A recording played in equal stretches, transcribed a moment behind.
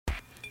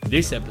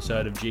This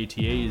episode of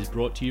GTE is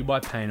brought to you by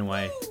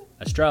Painaway,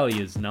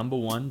 Australia's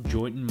 #1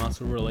 joint and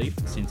muscle relief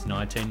since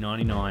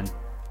 1999.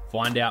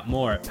 Find out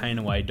more at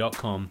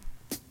painaway.com.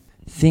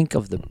 Think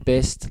of the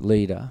best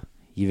leader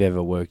you've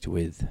ever worked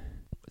with.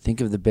 Think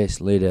of the best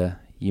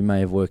leader you may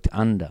have worked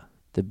under,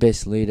 the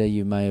best leader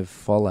you may have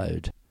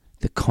followed,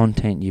 the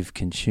content you've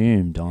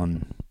consumed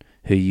on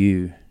who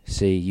you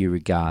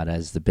regard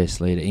as the best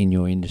leader in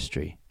your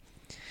industry.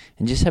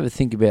 And just have a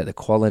think about the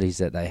qualities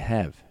that they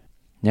have.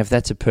 Now, if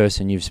that's a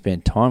person you've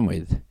spent time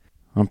with,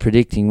 I'm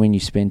predicting when you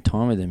spend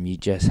time with them, you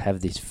just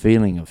have this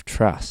feeling of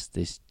trust,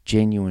 this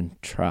genuine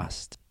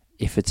trust.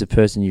 If it's a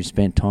person you've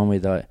spent time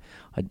with, I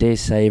dare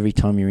say every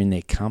time you're in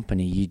their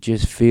company, you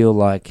just feel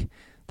like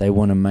they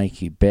want to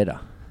make you better.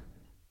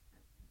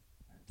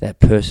 That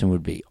person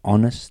would be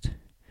honest.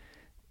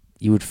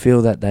 You would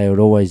feel that they would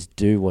always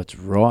do what's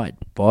right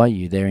by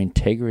you. Their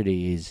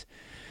integrity is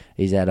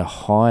at a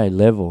high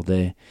level.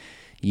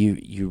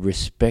 You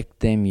respect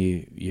them.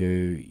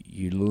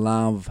 You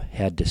love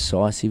how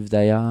decisive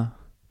they are.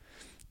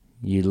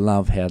 You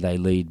love how they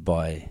lead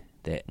by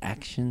their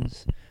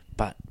actions.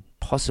 But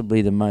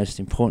possibly the most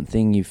important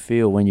thing you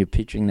feel when you're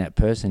picturing that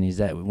person is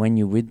that when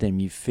you're with them,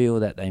 you feel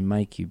that they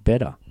make you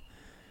better.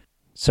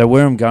 So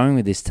where I'm going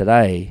with this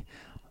today,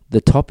 the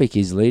topic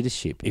is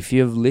leadership. If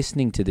you're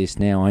listening to this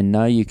now, I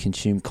know you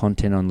consume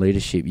content on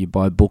leadership. You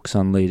buy books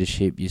on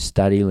leadership. You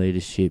study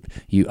leadership.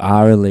 You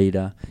are a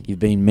leader. You've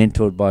been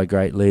mentored by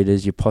great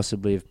leaders. You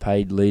possibly have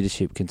paid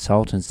leadership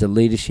consultants. The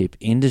leadership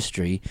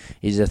industry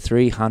is a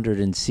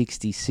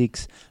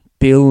 $366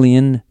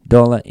 billion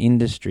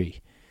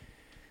industry.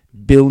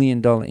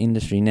 Billion-dollar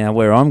industry. Now,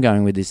 where I'm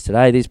going with this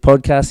today, this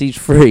podcast is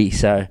free.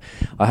 So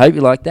I hope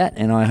you like that,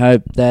 and I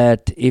hope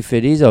that if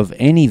it is of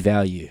any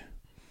value,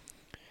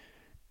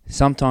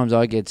 sometimes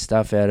I get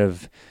stuff out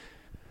of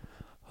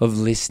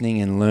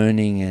listening and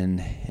learning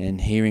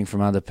and hearing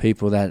from other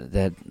people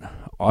that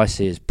I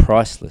see as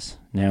priceless.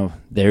 Now,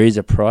 there is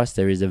a price,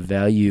 there is a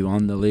value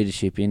on the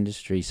leadership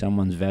industry.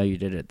 Someone's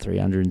valued it at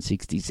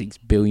 $366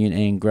 billion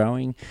and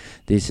growing.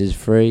 This is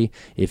free.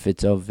 If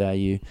it's of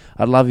value,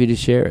 I'd love you to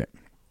share it.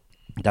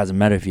 It doesn't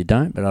matter if you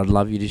don't, but I'd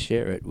love you to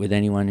share it with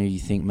anyone who you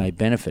think may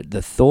benefit.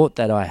 The thought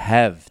that I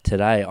have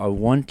today, I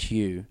want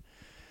to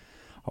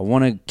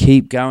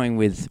keep going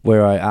with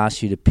where I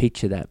ask you to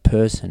picture that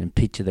person and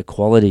picture the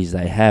qualities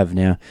they have.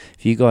 Now,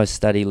 if you guys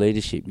study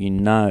leadership, you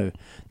know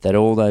that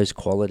all those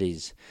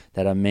qualities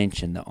that I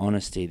mentioned, the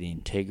honesty, the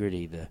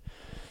integrity,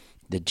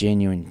 the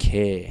genuine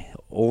care,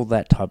 all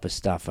that type of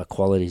stuff are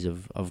qualities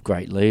of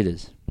great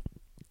leaders.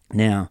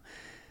 Now,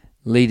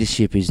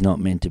 leadership is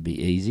not meant to be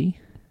easy,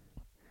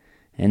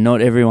 and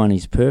not everyone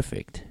is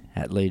perfect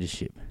at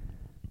leadership.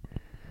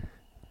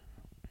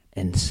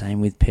 And same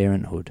with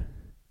parenthood.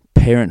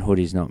 Parenthood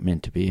is not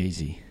meant to be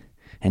easy,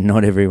 and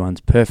not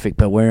everyone's perfect.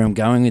 But where I'm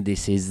going with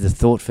this is, the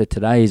thought for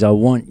today is I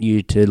want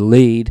you to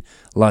lead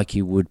like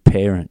you would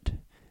parent.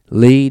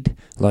 Lead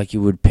like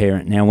you would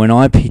parent. Now, when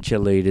I picture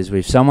leaders,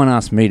 if someone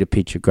asks me to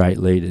picture great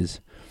leaders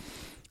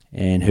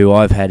and who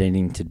I've had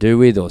anything to do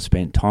with or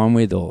spent time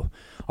with, or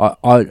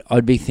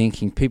I'd be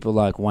thinking people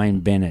like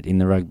Wayne Bennett in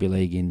the rugby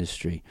league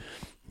industry.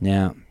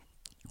 Now,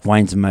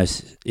 Wayne's the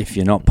most, if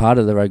you're not part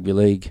of the rugby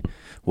league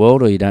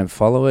world or you don't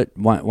follow it,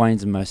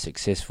 Wayne's the most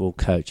successful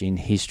coach in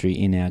history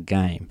in our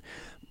game.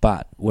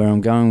 But where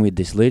I'm going with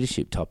this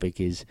leadership topic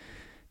is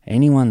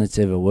anyone that's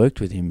ever worked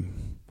with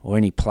him or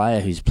any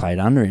player who's played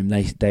under him,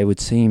 they would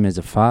see him as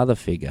a father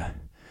figure.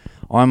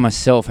 I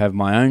myself have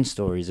my own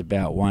stories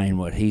about Wayne,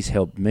 what he's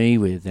helped me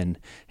with and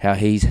how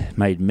he's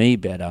made me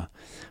better.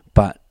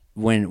 But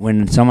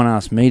when someone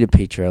asks me to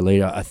picture a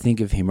leader, I think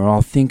of him, or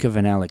I'll think of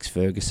an Alex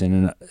Ferguson,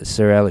 and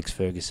Sir Alex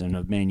Ferguson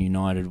of Man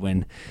United,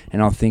 and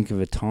I'll think of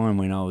a time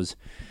when I was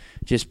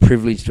just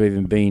privileged to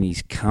even be in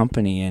his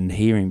company and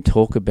hear him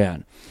talk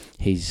about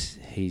his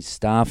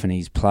staff and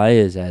his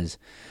players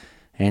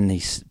and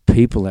his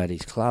people at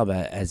his club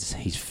as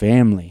his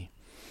family.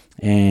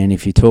 And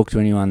if you talk to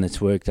anyone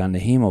that's worked under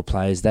him or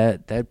players,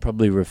 they'd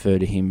probably refer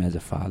to him as a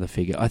father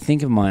figure. I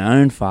think of my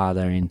own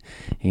father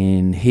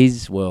in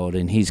his world,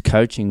 in his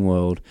coaching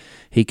world.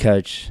 He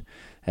coached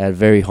at a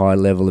very high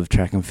level of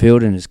track and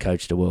field and has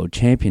coached a world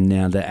champion.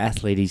 Now, the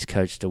athlete he's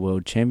coached a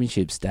world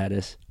championship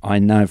status, I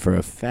know for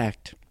a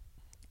fact,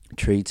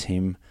 treats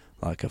him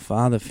like a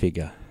father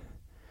figure.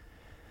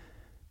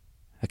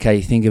 Okay,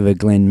 you think of a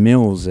Glenn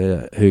Mills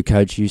who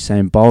coached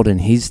Usain Bolt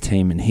and his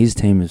team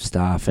of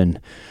staff, and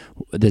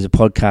there's a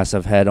podcast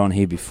I've had on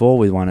here before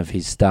with one of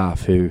his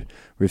staff who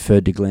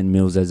referred to Glenn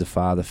Mills as a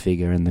father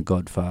figure and the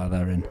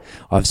godfather, and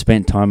I've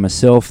spent time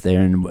myself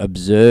there and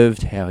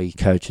observed how he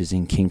coaches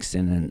in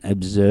Kingston and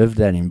observed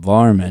that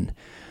environment,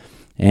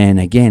 and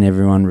again,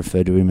 everyone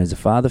referred to him as a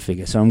father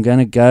figure. So I'm going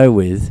to go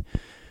with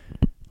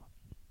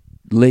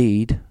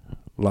lead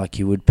like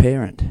you would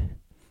parent.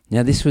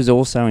 Now, this was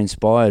also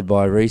inspired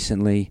by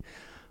recently,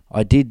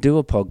 I did do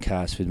a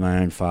podcast with my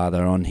own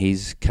father on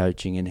his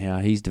coaching and how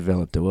he's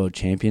developed a world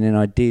champion, and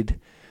I did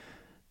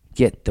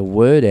get the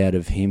word out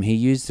of him. He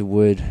used the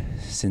word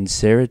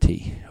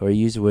sincerity, or he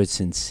used the word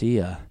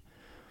sincere.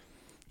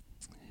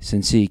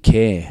 sincere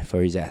care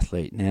for his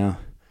athlete. Now,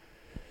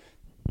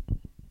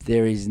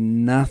 there is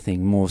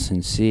nothing more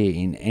sincere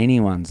in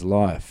anyone's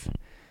life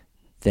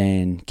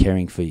than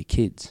caring for your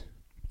kids.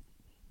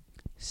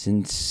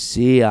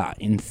 Sincere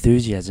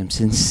enthusiasm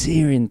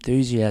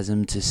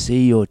to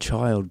see your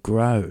child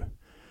grow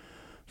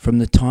from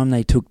the time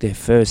they took their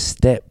first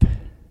step.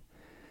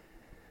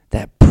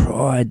 That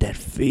pride, that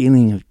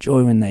feeling of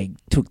joy when they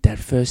took that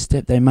first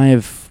step.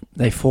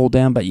 They fall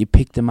down, but you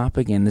pick them up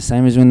again. The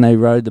same as when they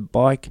rode the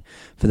bike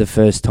for the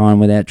first time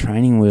without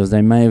training wheels.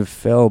 They may have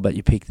fell, but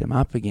you pick them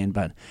up again.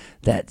 But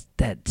that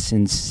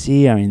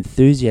sincere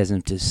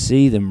enthusiasm to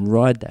see them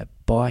ride that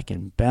bike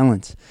and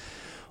balance,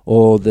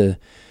 or the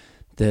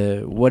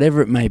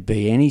whatever it may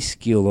be, any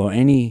skill or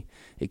any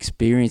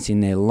experience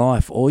in their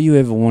life, all you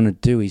ever want to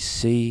do is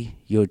see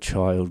your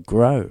child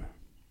grow.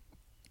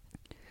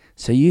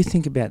 So you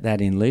think about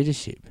that in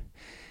leadership.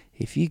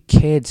 If you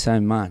cared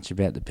so much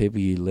about the people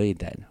you lead,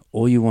 that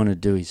all you want to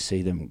do is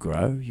see them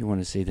grow, you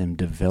want to see them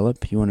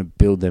develop, you want to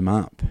build them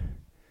up.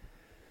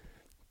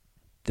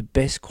 The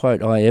best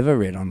quote I ever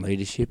read on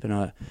leadership,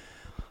 and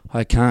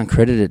I can't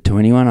credit it to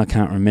anyone, I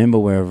can't remember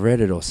where I've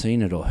read it or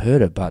seen it or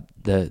heard it, but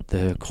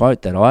the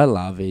quote that I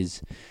love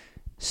is,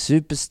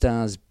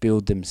 superstars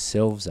build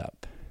themselves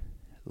up.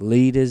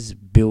 Leaders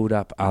build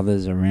up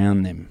others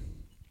around them.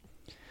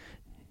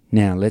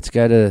 Now, let's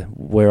go to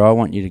where I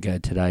want you to go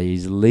today,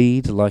 is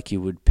lead like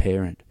you would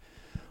parent.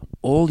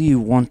 All you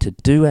want to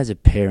do as a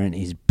parent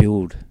is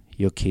build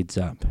your kids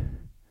up.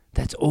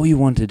 That's all you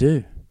want to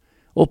do.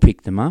 Or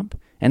pick them up.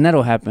 And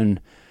that'll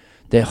happen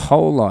their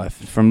whole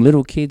life, from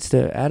little kids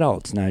to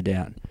adults, no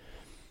doubt.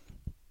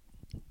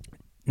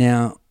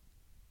 Now,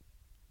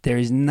 there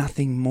is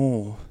nothing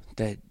more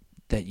that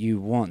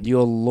you want.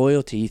 Your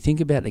loyalty. You think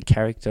about the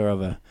character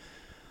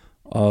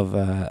of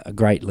a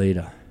great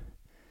leader.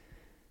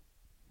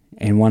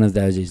 And one of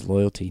those is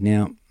loyalty.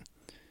 Now,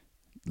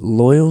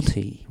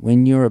 loyalty,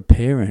 when you're a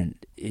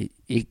parent,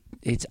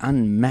 it's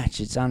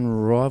unmatched, it's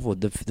unrivaled.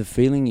 The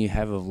feeling you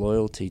have of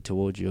loyalty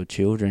towards your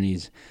children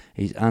is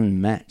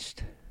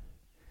unmatched.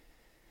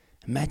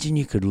 Imagine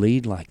you could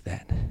lead like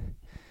that.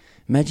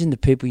 Imagine the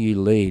people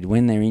you lead,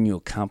 when they're in your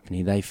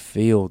company, they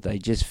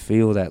just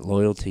feel that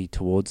loyalty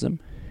towards them,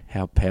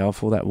 how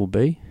powerful that will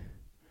be.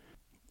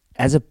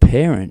 As a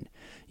parent,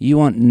 you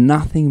want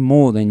nothing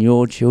more than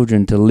your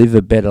children to live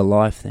a better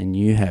life than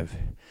you have,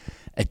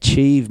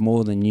 achieve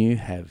more than you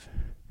have,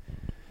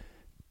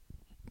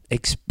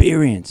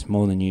 experience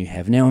more than you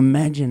have. Now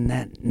imagine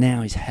that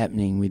now is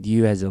happening with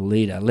you as a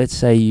leader. Let's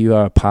say you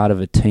are a part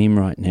of a team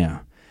right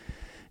now,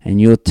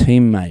 and your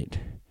teammate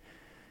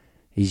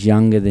is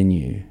younger than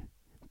you,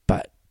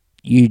 but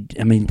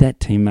that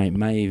teammate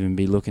may even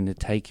be looking to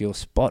take your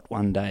spot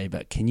one day,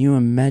 but can you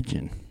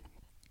imagine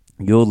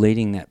you're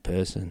leading that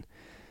person,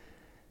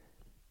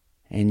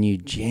 and you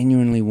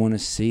genuinely want to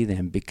see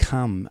them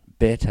become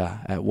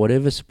better at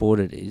whatever sport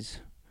it is,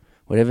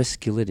 whatever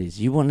skill it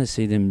is. You want to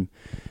see them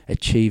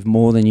achieve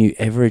more than you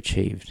ever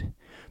achieved,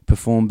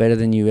 perform better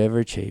than you ever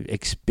achieved,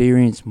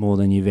 experience more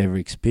than you've ever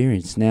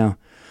experienced. Now,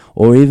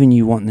 or even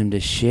you want them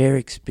to share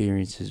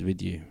experiences with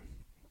you.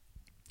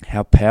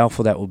 How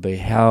powerful that will be,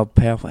 how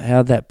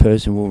that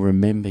person will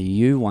remember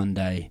you one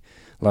day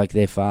like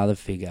their father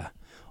figure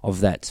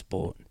of that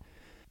sport.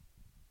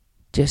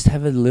 Just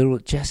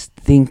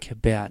think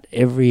about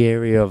every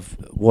area of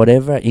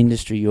whatever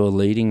industry you're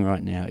leading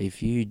right now.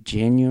 If you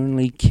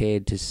genuinely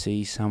cared to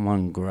see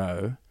someone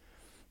grow,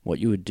 what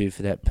you would do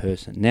for that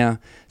person. Now,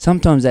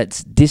 sometimes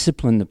that's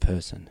discipline the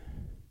person.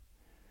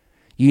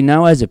 You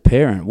know as a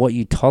parent, what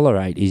you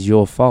tolerate is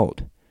your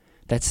fault.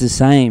 That's the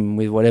same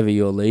with whatever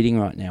you're leading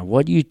right now.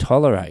 What you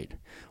tolerate,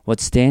 what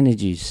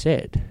standards you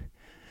set,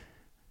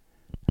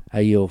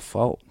 are your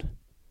fault.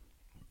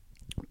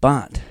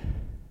 But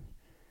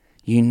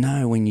you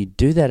know when you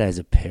do that as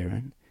a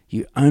parent,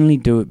 you only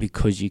do it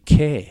because you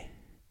care.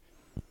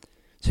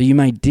 So you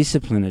may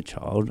discipline a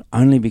child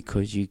only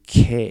because you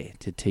care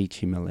to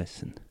teach him a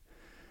lesson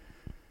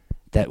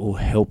that will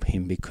help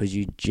him, because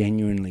you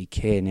genuinely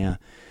care. Now,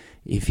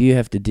 if you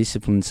have to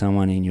discipline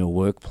someone in your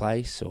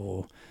workplace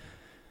or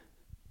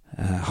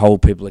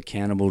hold people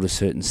accountable to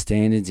certain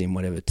standards in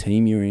whatever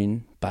team you're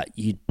in, but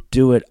you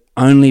do it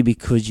only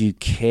because you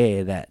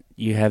care, that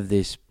you have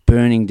this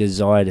burning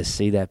desire to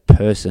see that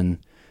person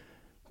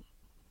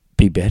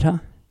be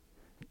better,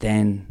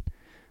 then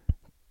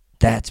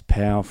that's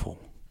powerful.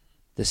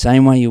 The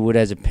same way you would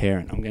as a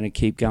parent. I'm going to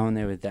keep going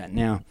there with that.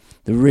 Now,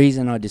 the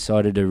reason I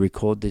decided to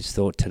record this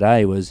thought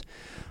today was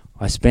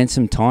I spent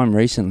some time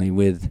recently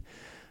with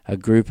a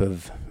group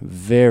of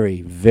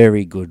very,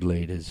 very good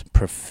leaders,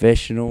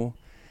 professional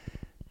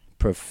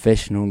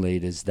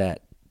leaders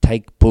that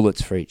take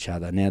bullets for each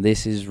other. Now,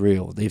 this is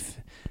real.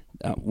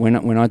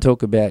 When I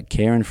talk about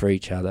caring for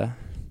each other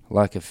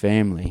like a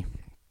family,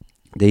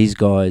 these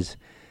guys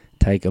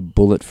take a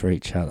bullet for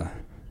each other.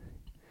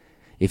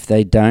 If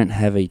they don't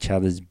have each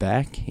other's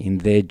back in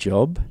their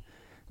job,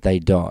 they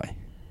die.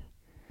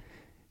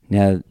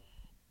 Now,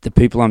 the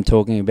people I'm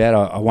talking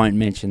about, I won't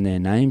mention their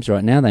names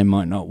right now. They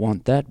might not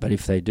want that, but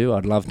if they do,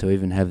 I'd love to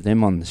even have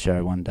them on the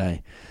show one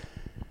day.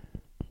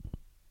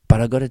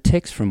 But I got a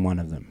text from one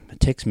of them, a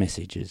text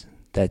messages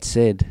that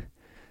said,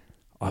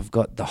 I've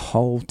got the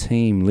whole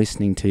team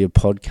listening to your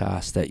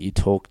podcast that you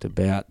talked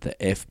about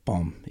the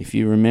F-bomb. If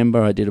you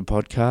remember, I did a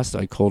podcast,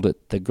 I called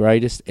it the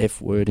greatest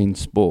F word in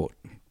sport,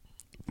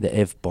 the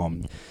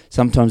F-bomb.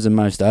 Sometimes the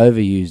most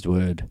overused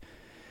word,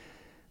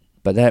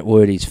 but that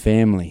word is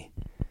family.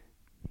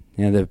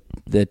 Now,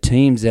 the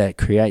teams that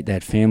create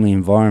that family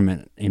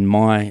environment, in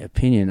my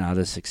opinion, are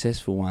the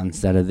successful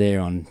ones that are there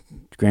on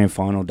grand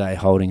final day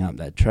holding up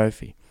that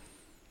trophy.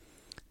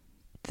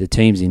 The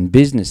teams in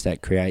business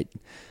that create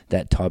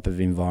that type of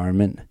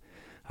environment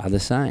are the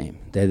same.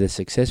 They're the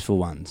successful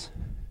ones.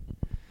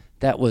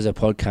 That was a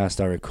podcast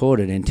I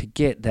recorded, and to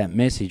get that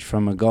message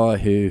from a guy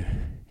who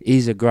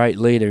is a great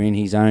leader in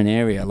his own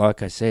area,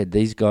 like I said,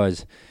 these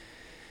guys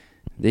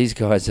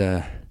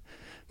are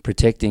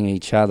protecting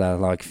each other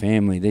like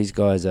family. These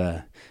guys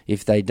are,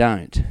 if they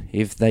don't,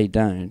 they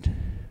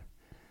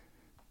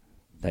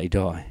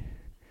die.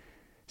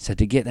 So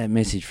to get that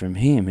message from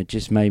him, it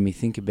just made me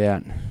think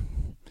about,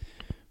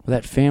 well,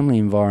 that family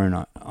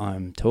environment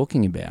I'm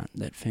talking about,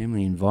 that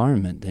family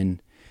environment,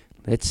 then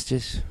let's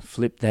just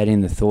flip that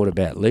in the thought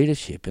about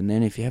leadership. And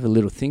then if you have a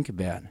little think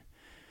about,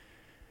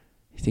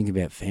 you think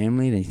about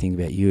family, then you think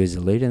about you as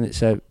a leader.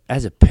 So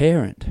as a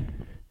parent,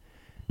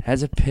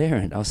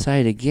 I'll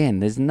say it again,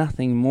 there's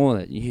nothing more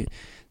that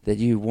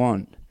you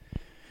want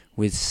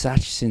with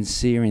such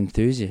sincere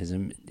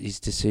enthusiasm is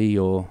to see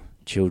your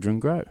children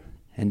grow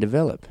and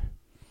develop.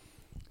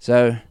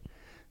 So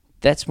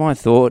that's my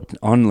thought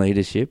on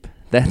leadership.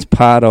 That's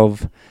part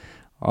of,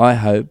 I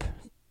hope,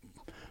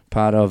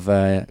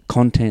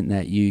 content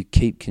that you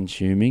keep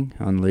consuming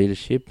on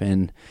leadership,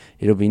 and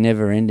it'll be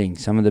never ending.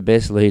 Some of the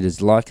best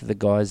leaders, like the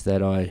guys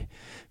that I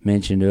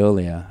mentioned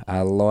earlier,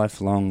 are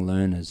lifelong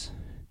learners.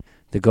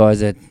 The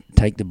guys that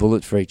take the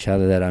bullets for each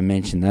other that I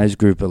mentioned, those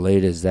group of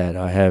leaders that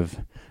I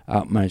have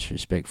utmost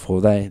respect for,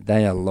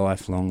 they are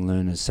lifelong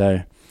learners.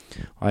 So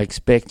I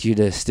expect you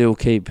to still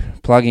keep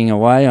plugging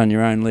away on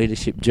your own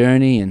leadership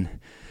journey and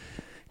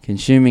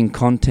consuming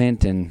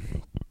content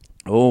and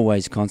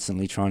always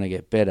constantly trying to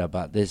get better.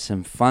 But there's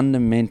some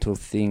fundamental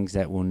things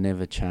that will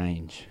never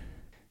change.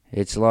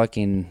 It's like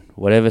in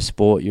whatever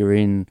sport you're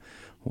in,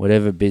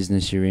 whatever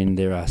business you're in,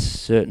 there are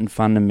certain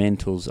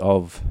fundamentals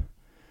of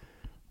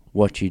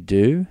what you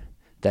do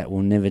that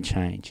will never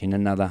change in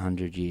another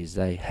 100 years.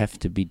 They have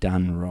to be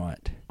done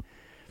right.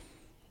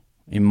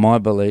 In my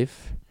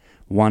belief,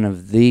 one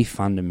of the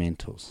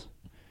fundamentals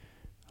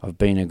of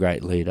being a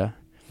great leader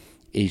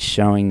is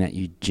showing that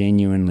you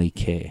genuinely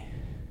care.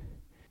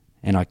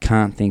 And I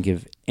can't think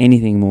of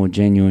anything more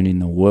genuine in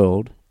the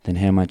world than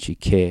how much you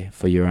care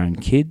for your own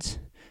kids.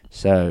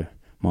 So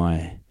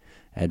my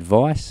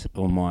advice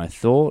or my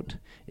thought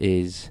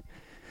is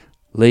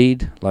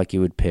lead like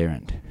you would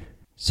parent.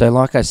 So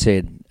like I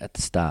said at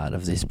the start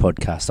of this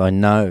podcast, I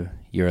know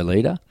you're a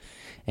leader,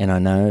 and I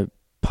know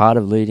part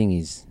of leading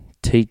is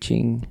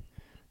teaching,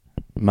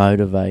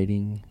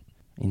 motivating,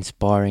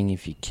 inspiring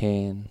if you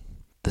can.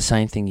 The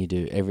same thing you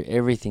do,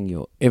 everything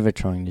you're ever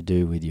trying to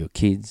do with your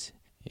kids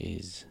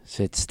is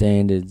set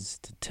standards,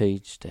 to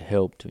teach, to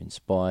help, to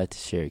inspire, to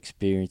share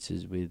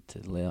experiences with,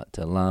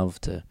 to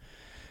love, to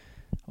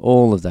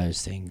all of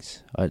those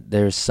things.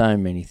 There are so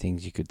many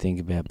things you could think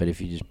about, but if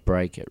you just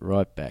break it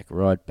right back,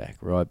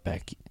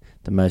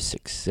 the most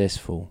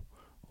successful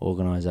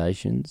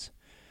organisations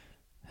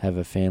have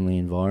a family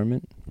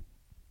environment.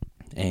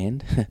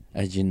 And,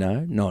 as you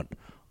know, not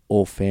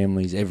all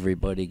families,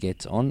 everybody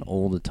gets on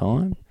all the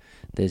time.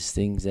 There's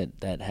things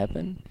that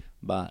happen,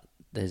 but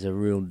there's a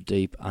real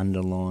deep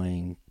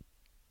underlying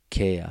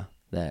care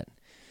that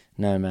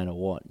no matter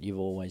what, you've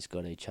always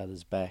got each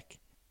other's back.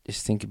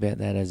 Just think about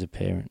that as a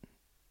parent.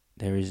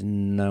 There is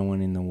no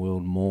one in the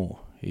world more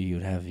who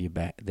you'd have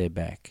their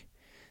back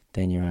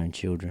than your own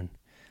children.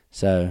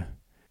 So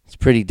it's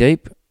pretty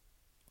deep,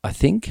 I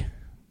think,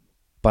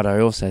 but I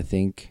also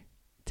think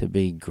to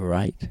be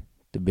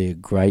a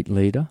great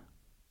leader,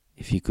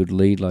 if you could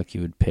lead like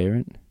you would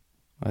parent,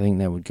 I think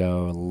that would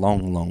go a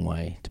long, long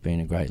way to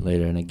being a great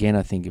leader. And again,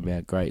 I think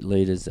about great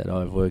leaders that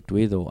I've worked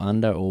with or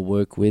under or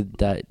work with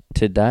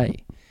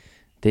today,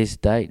 this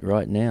date,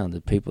 right now, the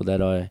people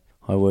that I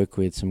work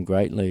with, some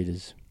great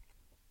leaders.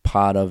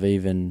 Part of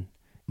even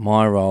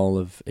my role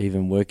of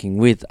even working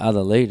with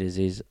other leaders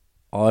is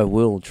I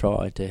will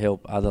try to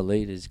help other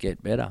leaders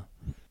get better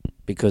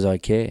because I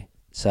care.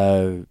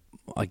 So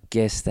I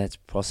guess that's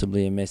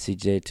possibly a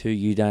message there too.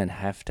 You don't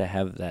have to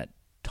have that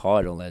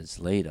title as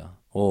leader,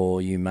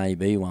 or you may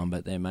be one,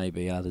 but there may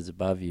be others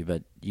above you.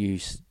 But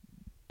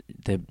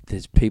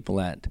there's people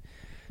that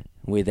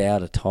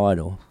without a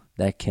title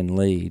that can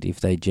lead if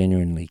they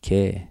genuinely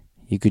care.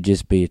 You could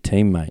just be a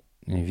teammate.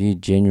 And if you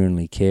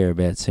genuinely care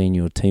about seeing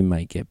your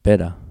teammate get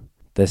better,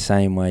 the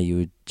same way you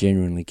would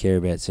genuinely care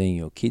about seeing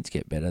your kids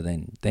get better,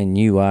 then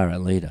you are a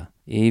leader,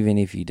 even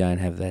if you don't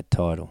have that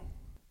title.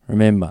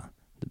 Remember,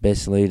 the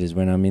best leaders,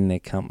 when I'm in their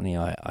company,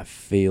 I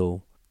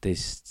feel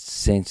this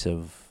sense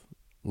of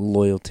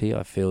loyalty.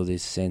 I feel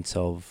this sense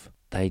of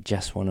they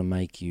just want to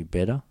make you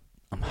better.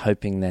 I'm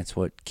hoping that's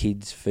what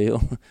kids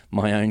feel,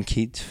 my own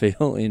kids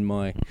feel in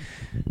my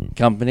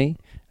company.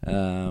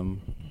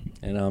 And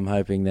I'm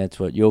hoping that's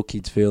what your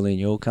kids feel in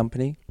your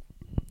company.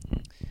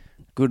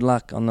 Good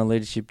luck on the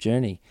leadership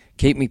journey.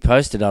 Keep me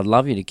posted. I'd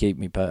love you to keep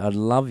me posted. I'd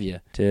love you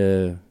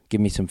to give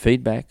me some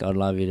feedback. I'd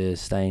love you to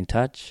stay in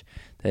touch.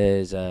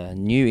 There's a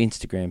new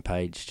Instagram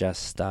page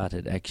just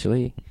started,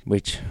 actually,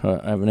 which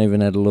I haven't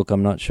even had a look.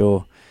 I'm not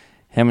sure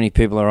how many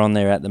people are on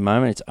there at the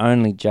moment. It's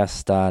only just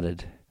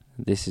started.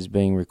 This is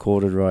being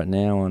recorded right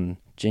now on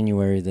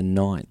January the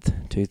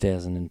 9th,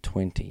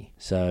 2020.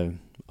 So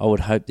I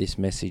would hope this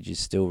message is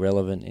still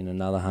relevant in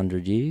another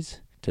 100 years.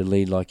 To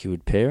lead like you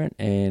would parent,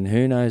 and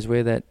who knows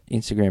where that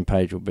Instagram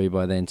page will be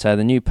by then. So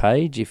the new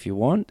page, if you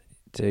want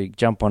to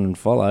jump on and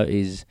follow,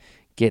 is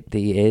Get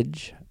the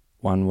Edge,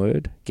 one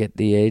word, Get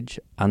the Edge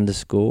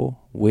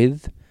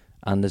 _with_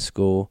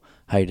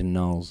 Hayden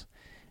Knowles.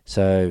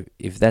 So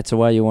if that's a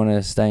way you want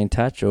to stay in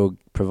touch or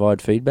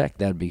provide feedback,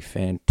 that'd be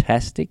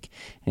fantastic.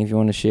 And if you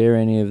want to share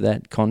any of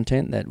that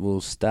content that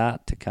will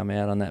start to come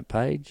out on that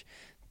page,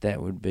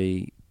 that would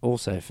be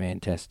also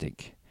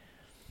fantastic.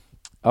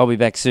 I'll be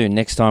back soon,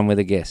 next time with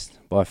a guest.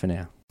 Bye for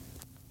now.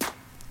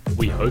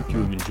 We hope you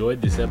have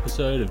enjoyed this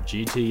episode of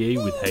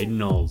GTE with Hayden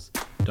Knowles.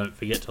 Don't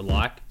forget to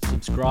like,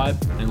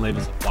 subscribe, and leave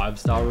us a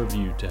 5-star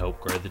review to help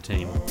grow the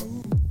team.